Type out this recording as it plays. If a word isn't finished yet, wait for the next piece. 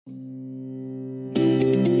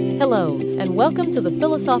Hello, and welcome to the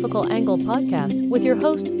Philosophical Angle podcast with your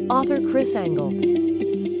host, author Chris Angle.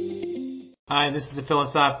 Hi, this is the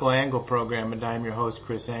Philosophical Angle program, and I'm your host,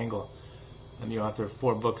 Chris Angle. I'm the author of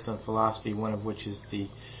 4 books on philosophy, one of which is The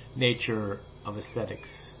Nature of Aesthetics.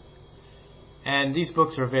 And these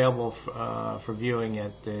books are available for viewing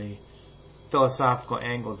at the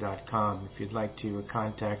philosophicalangle.com. If you'd like to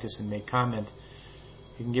contact us and make comment,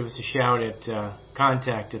 you can give us a shout at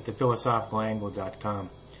contact at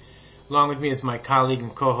thephilosophicalанgle.com. Along with me is my colleague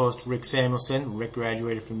and co-host Rick Samuelson. Rick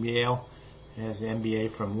graduated from Yale and has an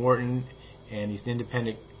MBA from Wharton, and he's an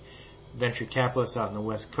independent venture capitalist out on the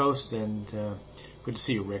West Coast. And good to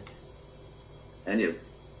see you, Rick. And you.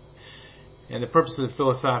 And the purpose of the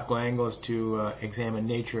Philosophical Angle is to examine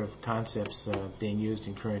nature of concepts being used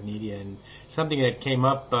in current media. And something that came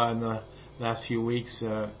up in the last few weeks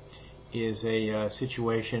is a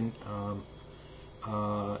situation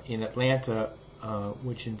in Atlanta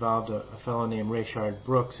which involved a fellow named Rayshard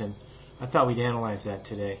Brooks, and I thought we'd analyze that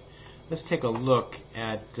today. Let's take a look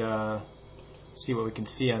at, see what we can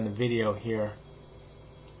see on the video here.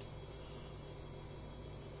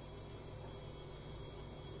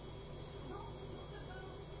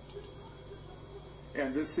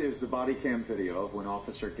 And this is the body cam video of when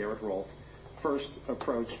Officer Garrett Rolfe first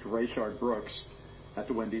approached Rayshard Brooks at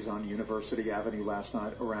the Wendy's on University Avenue last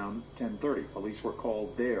night around 10:30. Police were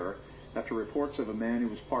called there after reports of a man who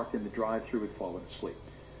was parked in the drive-thru had fallen asleep.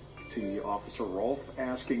 See Officer Rolfe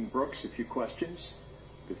asking Brooks a few questions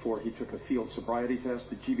before he took a field sobriety test.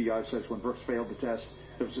 The GBI says when Brooks failed the test,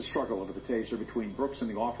 there was a struggle over the taser between Brooks and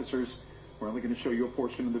the officers. We're only going to show you a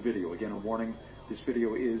portion of the video. Again, a warning, this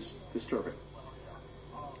video is disturbing.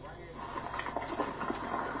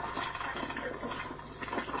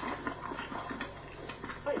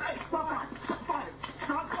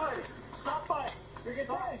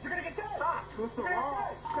 You're gonna get tased! Stop! Mr.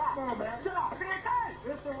 Ross! Stop! Come on, man! Stop! You're gonna get tased!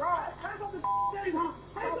 Mr. Ross! Hands off the taser! Hands off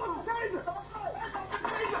the taser! Hands off the taser! Stop fighting!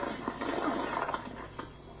 Taser!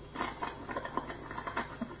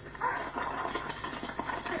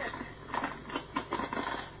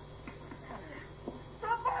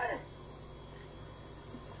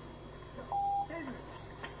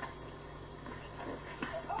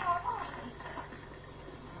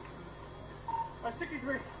 I'm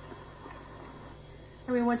 63.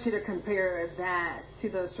 And we want you to compare that to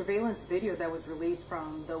the surveillance video that was released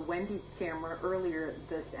from the Wendy's camera earlier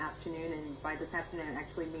this afternoon. And by this afternoon, I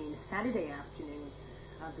actually mean Saturday afternoon.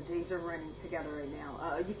 The days are running together right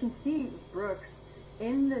now. You can see Brooks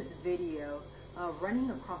in this video running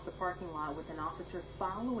across the parking lot with an officer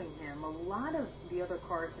following him. A lot of the other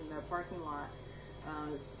cars in the parking lot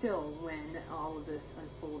still when all of this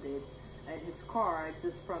unfolded. His car,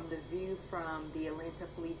 just from the view from the Atlanta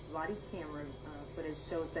police body camera footage,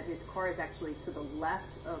 shows that his car is actually to the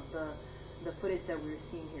left of the footage that we're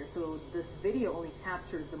seeing here. So this video only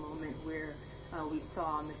captures the moment where we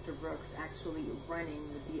saw Mr. Brooks actually running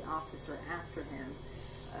with the officer after him.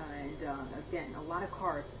 Again, a lot of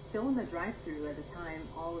cars still in the drive-thru at the time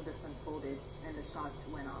all of this unfolded and the shots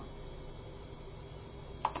went off.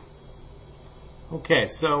 Okay,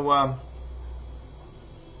 so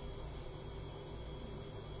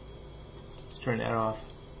turn that off.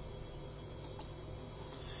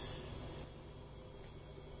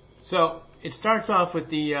 So it starts off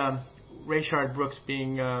with the Rayshard Brooks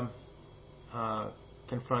being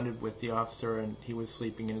confronted with the officer, and he was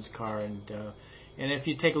sleeping in his car. And if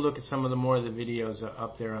you take a look at some of the more of the videos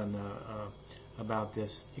up there on about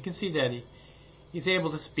this, you can see that he's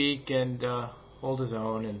able to speak and hold his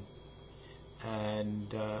own,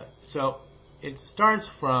 and so it starts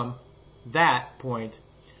from that point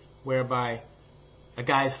whereby a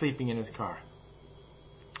guy is sleeping in his car.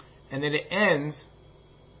 And then it ends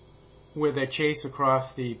with a chase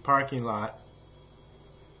across the parking lot.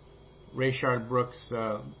 Rayshard Brooks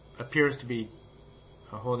appears to be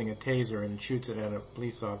holding a taser and shoots it at a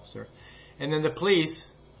police officer. And then the police,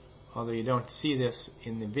 although you don't see this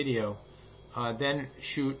in the video, then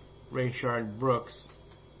shoot Rayshard Brooks,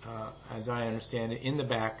 as I understand it, in the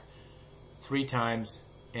back 3 times,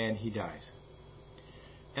 and he dies.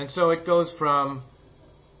 And so it goes from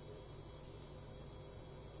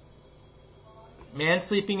man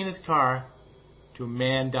sleeping in his car to a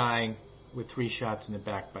man dying with 3 shots in the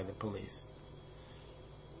back by the police.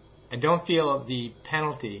 I don't feel the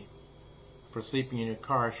penalty for sleeping in your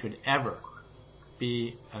car should ever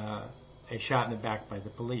be a shot in the back by the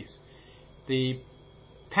police. The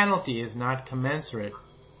penalty is not commensurate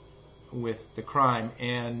with the crime,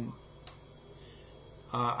 and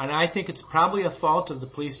I think it's probably a fault of the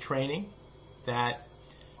police training that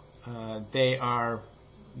they are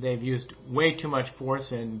they've used way too much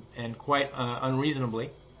force and quite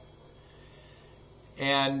unreasonably.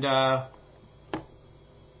 And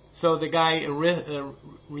so the guy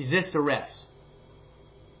resists arrest.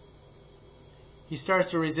 He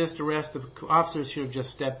starts to resist arrest. The officers should have just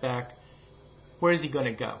stepped back. Where is he going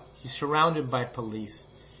to go? He's surrounded by police.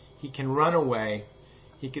 He can run away.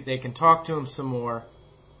 They can talk to him some more.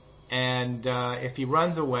 And if he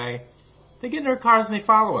runs away, they get in their cars and they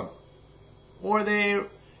follow him. Or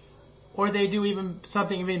they do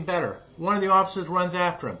something even better. One of the officers runs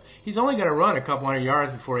after him. He's only going to run a couple hundred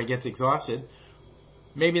yards before he gets exhausted.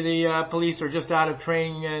 Maybe the police are just out of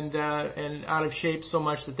training and out of shape so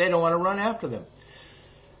much that they don't want to run after them.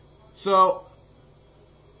 So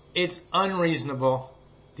it's unreasonable,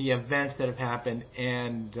 the events that have happened,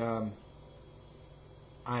 and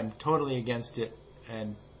I'm totally against it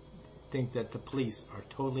and think that the police are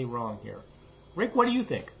totally wrong here. Rick, what do you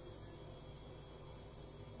think?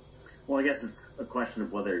 Well, I guess it's a question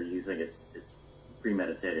of whether you think it's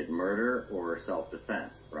premeditated murder or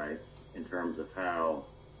self-defense, right? In terms of how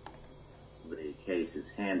the case is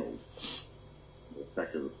handled,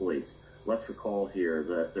 especially the police. Let's recall here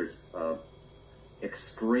that there's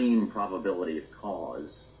extreme probability of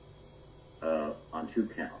cause on 2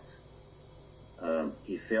 counts.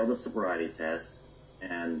 He failed a sobriety test,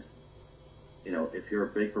 and if you're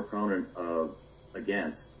a big proponent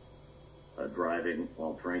against driving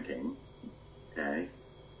while drinking, okay,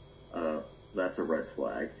 that's a red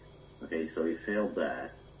flag. Okay, so he failed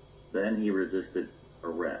that. Then he resisted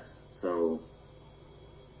arrest. So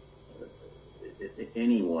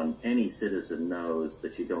any citizen knows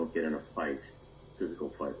that you don't get in a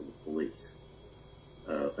physical fight with the police.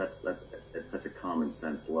 That's at such a common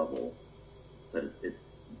sense level that it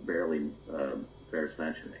barely bears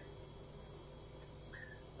mentioning.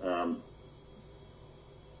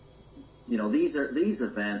 These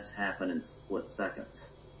events happen in split seconds.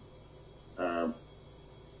 The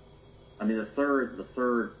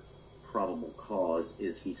third probable cause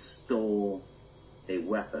is he stole a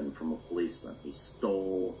weapon from a policeman. He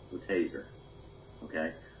stole the taser.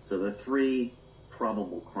 Okay? So there are 3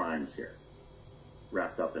 probable crimes here,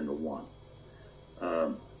 wrapped up into one.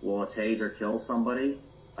 Will a taser kill somebody?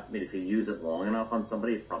 If you use it long enough on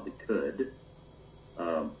somebody, it probably could.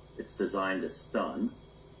 It's designed to stun.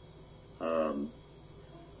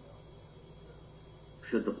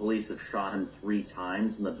 Should the police have shot him 3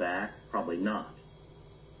 times in the back? Probably not.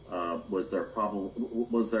 Was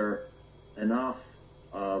there enough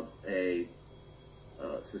of a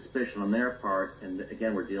suspicion on their part, and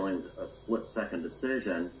again we're dealing with a split-second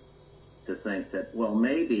decision, to think that, well,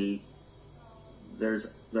 maybe there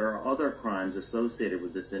are other crimes associated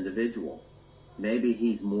with this individual. Maybe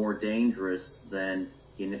he's more dangerous than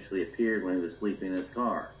he initially appeared when he was sleeping in his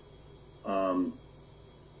car.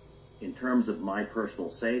 In terms of my personal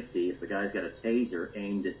safety, if the guy's got a taser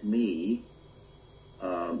aimed at me,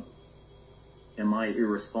 am I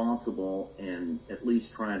irresponsible in at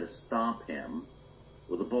least trying to stop him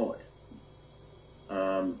with a bullet?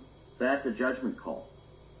 That's a judgment call.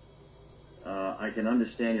 I can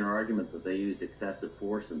understand your argument that they used excessive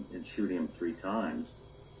force in shooting him 3 times,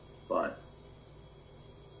 but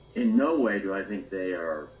in no way do I think they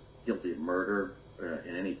are guilty of murder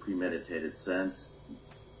in any premeditated sense.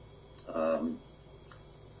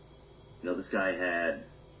 This guy had,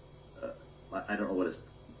 I don't know what his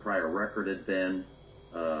prior record had been,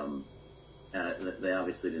 and they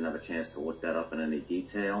obviously didn't have a chance to look that up in any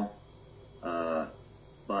detail.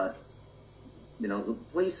 But the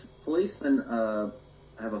policemen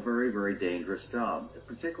have a very, very dangerous job,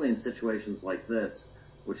 particularly in situations like this,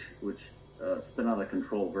 which spin out of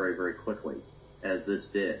control very, very quickly, as this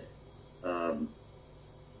did.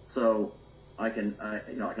 So I can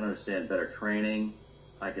understand better training.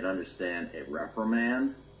 I can understand a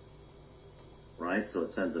reprimand, right? So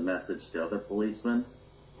it sends a message to other policemen.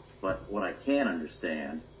 But what I can't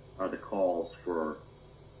understand are the calls for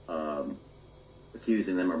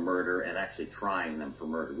accusing them of murder and actually trying them for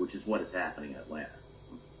murder, which is what is happening in Atlanta.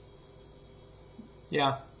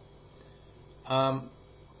 Yeah. I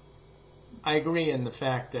agree in the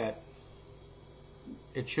fact that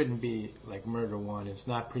it shouldn't be like murder 1. It's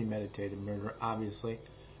not premeditated murder, obviously,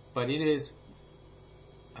 but it is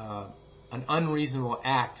an unreasonable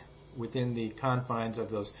act within the confines of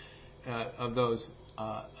those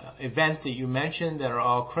events that you mentioned that are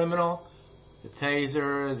all criminal, the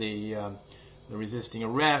taser, the resisting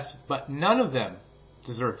arrest, but none of them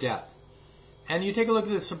deserve death. And you take a look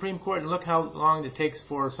at the Supreme Court and look how long it takes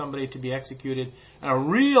for somebody to be executed, and a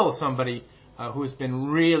real somebody who's been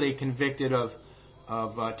really convicted of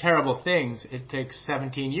terrible things, it takes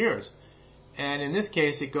 17 years. And in this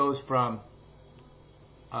case, it goes from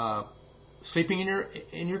sleeping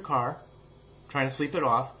in your car, trying to sleep it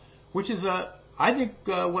off, which is I think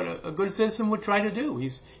what a good citizen would try to do.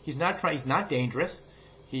 He's not dangerous.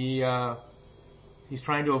 He's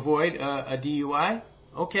trying to avoid a DUI.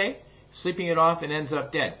 Okay, sleeping it off and ends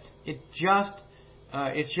up dead. It's just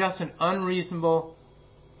an unreasonable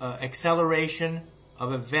acceleration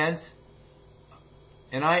of events.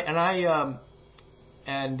 And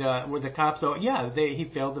where the cops, he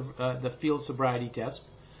failed the field sobriety test,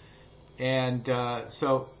 and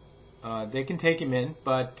so they can take him in,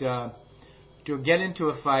 but to get into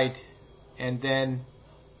a fight and then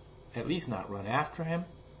at least not run after him.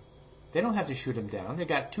 They don't have to shoot him down. They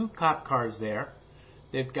got 2 cop cars there.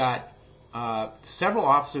 They've got several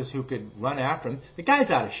officers who could run after him. The guy's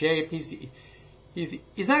out of shape.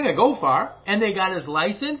 He's not going to go far. And they got his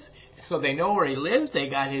license, so they know where he lives. They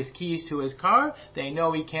got his keys to his car. They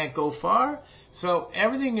know he can't go far. So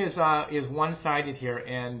everything is one-sided here,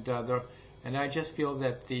 and I just feel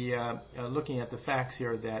that looking at the facts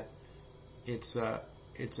here, that it's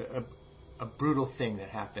a brutal thing that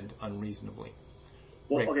happened unreasonably.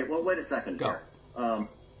 Well, okay. Well, wait a second Go. here.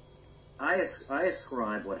 I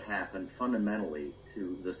ascribe what happened fundamentally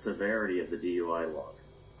to the severity of the DUI laws.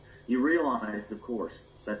 You realize, of course,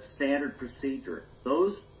 that standard procedure,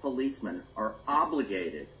 those policemen are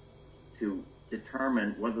obligated to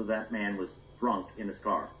determine whether that man was drunk in his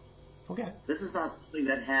car. Okay. This is not something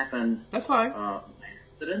that happened That's fine. by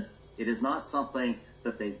accident. It is not something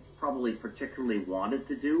that they probably particularly wanted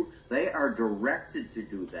to do. They are directed to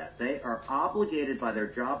do that. They are obligated by their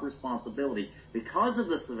job responsibility, because of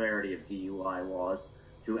the severity of DUI laws,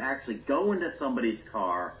 to actually go into somebody's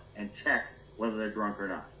car and check whether they're drunk or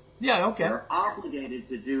not. Yeah, okay. They're obligated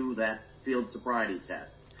to do that field sobriety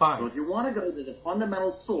test. Fine. So if you want to go to the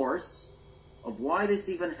fundamental source of why this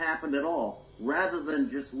even happened at all, rather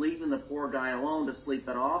than just leaving the poor guy alone to sleep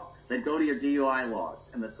it off, then go to your DUI laws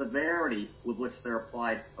and the severity with which they're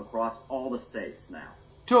applied across all the states now.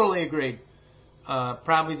 Totally agreed.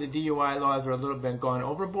 Probably the DUI laws are a little bit gone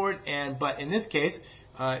overboard, but in this case,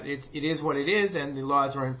 it is what it is, and the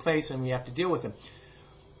laws are in place, and we have to deal with them.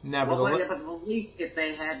 Nevertheless, But the police, if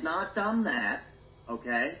they had not done that,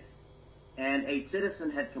 okay, and a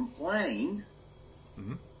citizen had complained,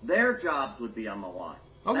 their jobs would be on the line.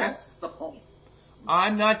 Okay. That's the point.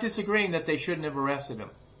 I'm not disagreeing that they shouldn't have arrested him.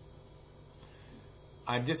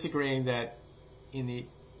 I'm disagreeing that in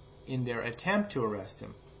their attempt to arrest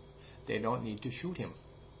him, they don't need to shoot him.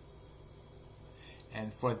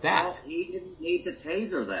 And for that... Well, he didn't need to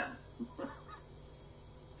taser them.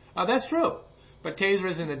 That's true. But taser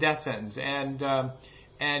is in the death sentence, and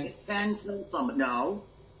It can kill somebody. No,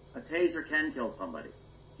 a taser can kill somebody.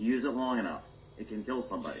 You use it long enough, it can kill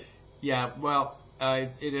somebody. Yeah, well,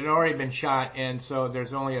 it had already been shot, and so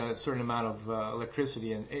there's only a certain amount of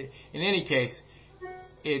electricity. And in any case,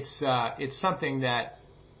 it's something that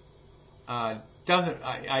doesn't.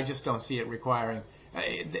 I just don't see it requiring.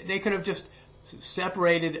 They could have just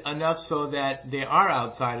separated enough so that they are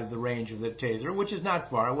outside of the range of the taser, which is not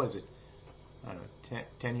far. Was it? I don't know,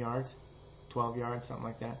 10 yards, 12 yards, something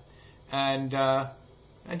like that, and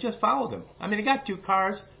just followed them. I mean, they got 2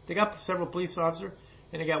 cars, they got several police officers,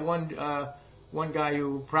 and they got one guy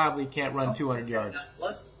who probably can't run 200 yards.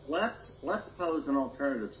 Let's pose an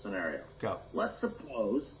alternative scenario. Go. Let's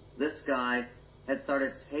suppose this guy had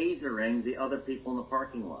started tasering the other people in the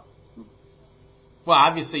parking lot. Well,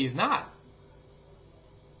 obviously he's not.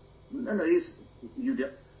 No, you do.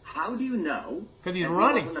 How do you know? Because he's that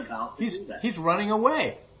running. He wasn't about to do that? He's running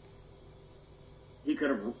away. He could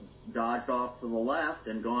have dodged off to the left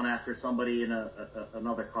and gone after somebody in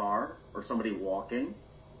another car or somebody walking.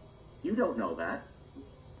 You don't know that.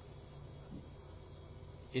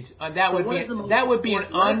 It's that would be an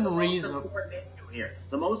unreasonable.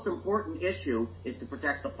 The most important issue is to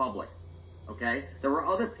protect the public. Okay, there were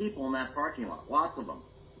other people in that parking lot, lots of them.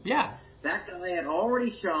 Yeah. That guy had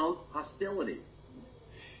already shown hostility.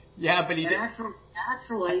 Yeah, but he did.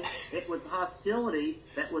 Actually, it was hostility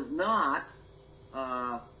that was not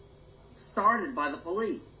started by the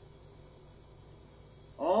police.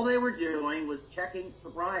 All they were doing was checking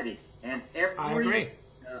sobriety, and every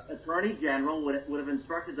attorney general would have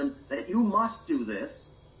instructed them that you must do this.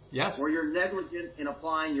 Yes. Or you're negligent in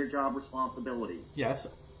applying your job responsibilities. Yes,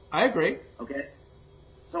 I agree. Okay.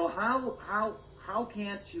 So how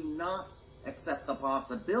can't you not accept the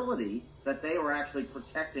possibility that they were actually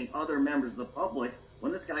protecting other members of the public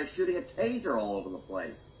when this guy's shooting a taser all over the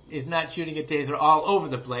place? He's not shooting a taser all over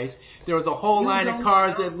the place. There was a whole line of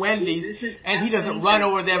cars at Wendy's, and he doesn't run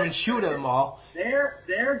over them and shoot them all.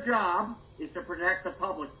 Their job is to protect the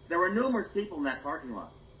public. There were numerous people in that parking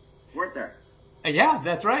lot, weren't there? Yeah,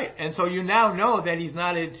 that's right. And so you now know that he's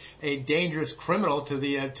not a dangerous criminal to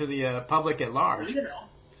the public at large. You know.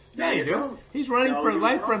 Yeah, you do. Don't. He's running for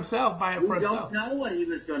life don't. for himself, for You himself. don't know what he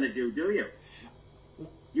was going to do you?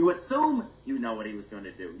 You assume you know what he was going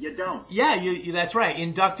to do. You don't. Yeah, that's right.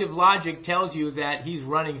 Inductive logic tells you that he's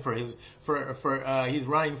running for his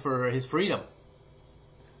freedom.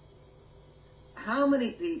 How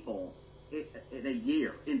many people in a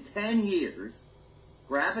year, in 10 years,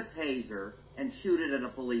 grab a taser and shoot it at a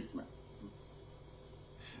policeman?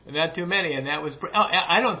 Not too many, and that was.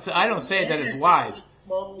 I don't say that it's wise.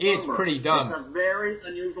 It's pretty dumb. It's a very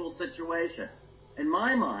unusual situation. In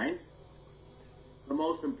my mind, the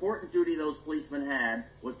most important duty those policemen had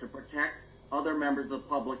was to protect other members of the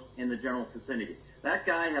public in the general vicinity. That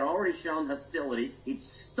guy had already shown hostility. He'd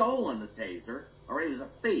stolen the taser. Already was a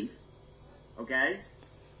thief. Okay?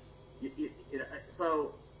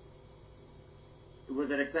 So, was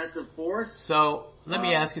it excessive force? So, let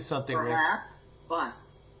me ask you something, Rick. Perhaps, but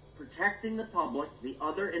protecting the public, the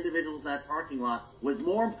other individuals in that parking lot, was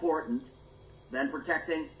more important than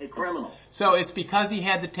protecting a criminal. So it's because he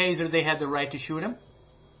had the taser they had the right to shoot him?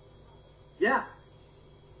 Yeah.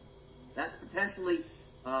 That's potentially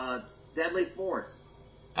deadly force.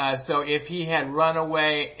 So if he had run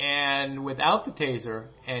away and without the taser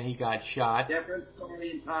and he got shot... Different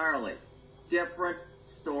story entirely. Different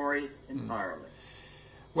story entirely.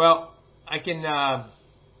 Well, I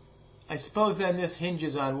suppose then this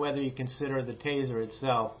hinges on whether you consider the taser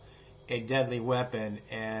itself a deadly weapon,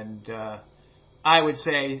 and I would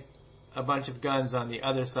say a bunch of guns on the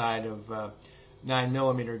other side of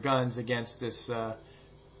 9mm guns against this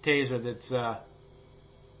taser that's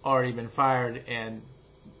already been fired, and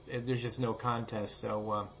there's just no contest.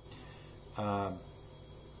 So, and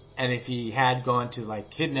if he had gone to like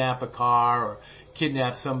kidnap a car or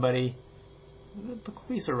kidnap somebody, the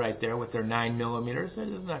police are right there with their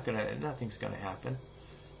 9mm. Nothing's gonna happen.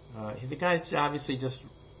 The guy's obviously just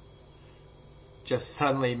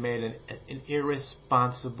suddenly made an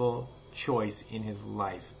irresponsible choice in his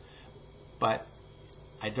life, but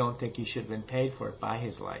I don't think he should have been paid for it by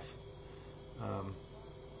his life.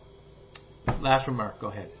 Last remark. Go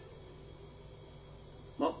ahead.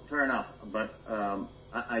 Well, fair enough, but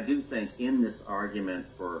I do think in this argument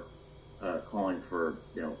for calling for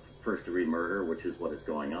first-degree murder, which is what is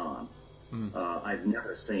going on, I've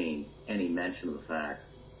never seen any mention of the fact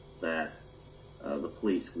that the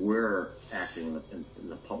police were acting in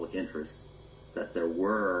the public interest, that there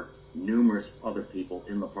were numerous other people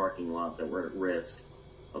in the parking lot that were at risk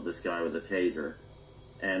of this guy with a taser,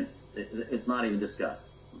 and it's not even discussed,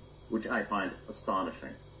 which I find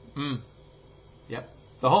astonishing. Yep.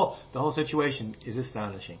 The whole situation is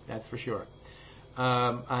astonishing, that's for sure,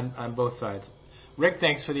 on both sides. Rick,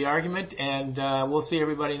 thanks for the argument, and we'll see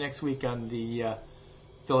everybody next week on the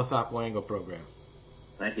Philosophical Angle program.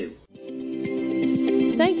 Thank you.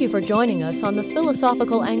 Thank you for joining us on the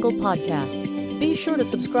Philosophical Angle podcast. Be sure to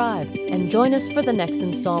subscribe and join us for the next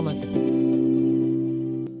installment.